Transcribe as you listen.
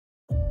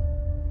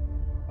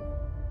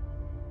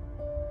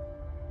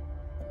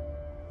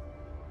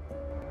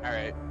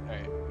Alright,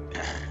 alright.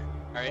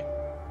 Alright.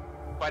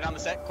 Quiet on the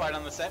set, quiet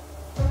on the set.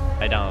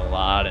 I down a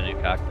lot of new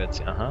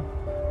cockpits,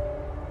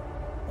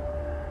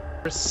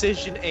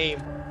 Precision aim.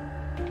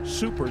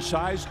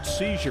 Supersized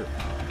seizure.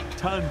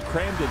 Ton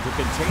crammed into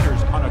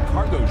containers on a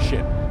cargo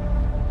ship.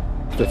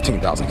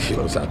 15,000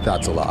 kilos,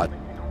 that's a lot.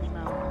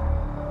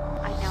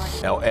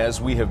 Now,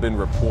 as we have been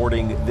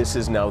reporting, this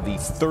is now the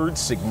third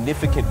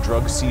significant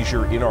drug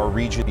seizure in our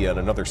region, and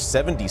another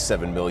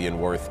 $77 million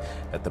worth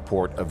at the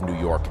port of New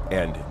York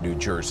and New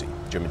Jersey.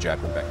 Jim and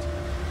Jackman, back to you.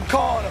 I'm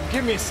calling him.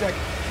 Give me a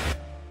second.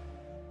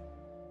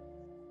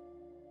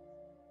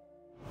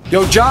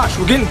 Yo, Josh,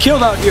 we're getting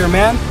killed out here,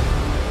 man.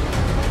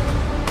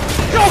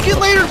 Yo, get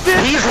later,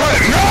 bitch! He's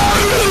right.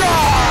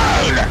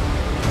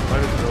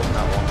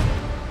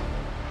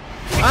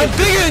 I'm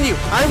bigger than you!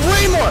 I'm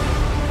way more!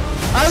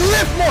 I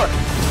lift more!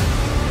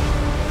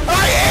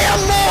 I am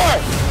more!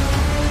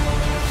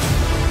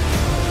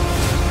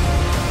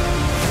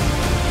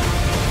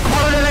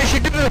 Harder than I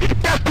should do!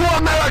 Get to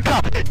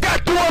America!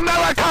 Get to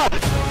America!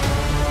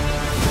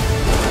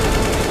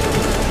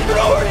 Get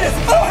over this! I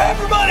don't have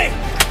your money!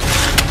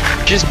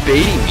 Just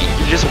baiting me.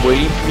 You're just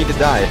waiting for me to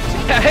die.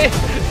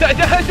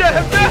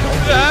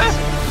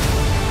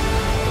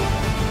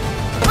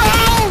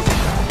 Ow!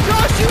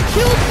 Josh, you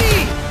killed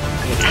me!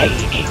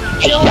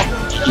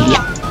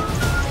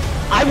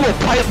 I will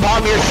pipe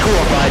bomb your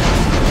school, bud.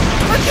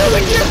 I'm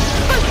killing you!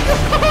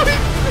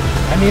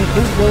 I mean,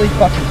 who's really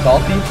fucking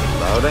salty?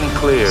 Loud and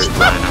clear,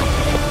 Rhino.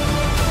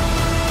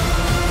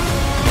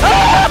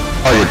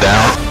 Oh, you're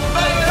down.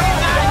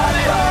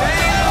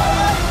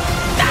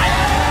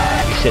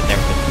 You're sitting there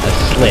with a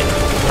slit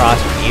across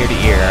from ear to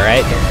ear,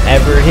 alright? Don't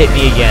ever hit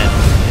me again.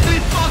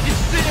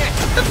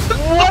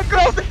 What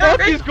the fuck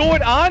What is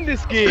going on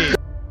this game?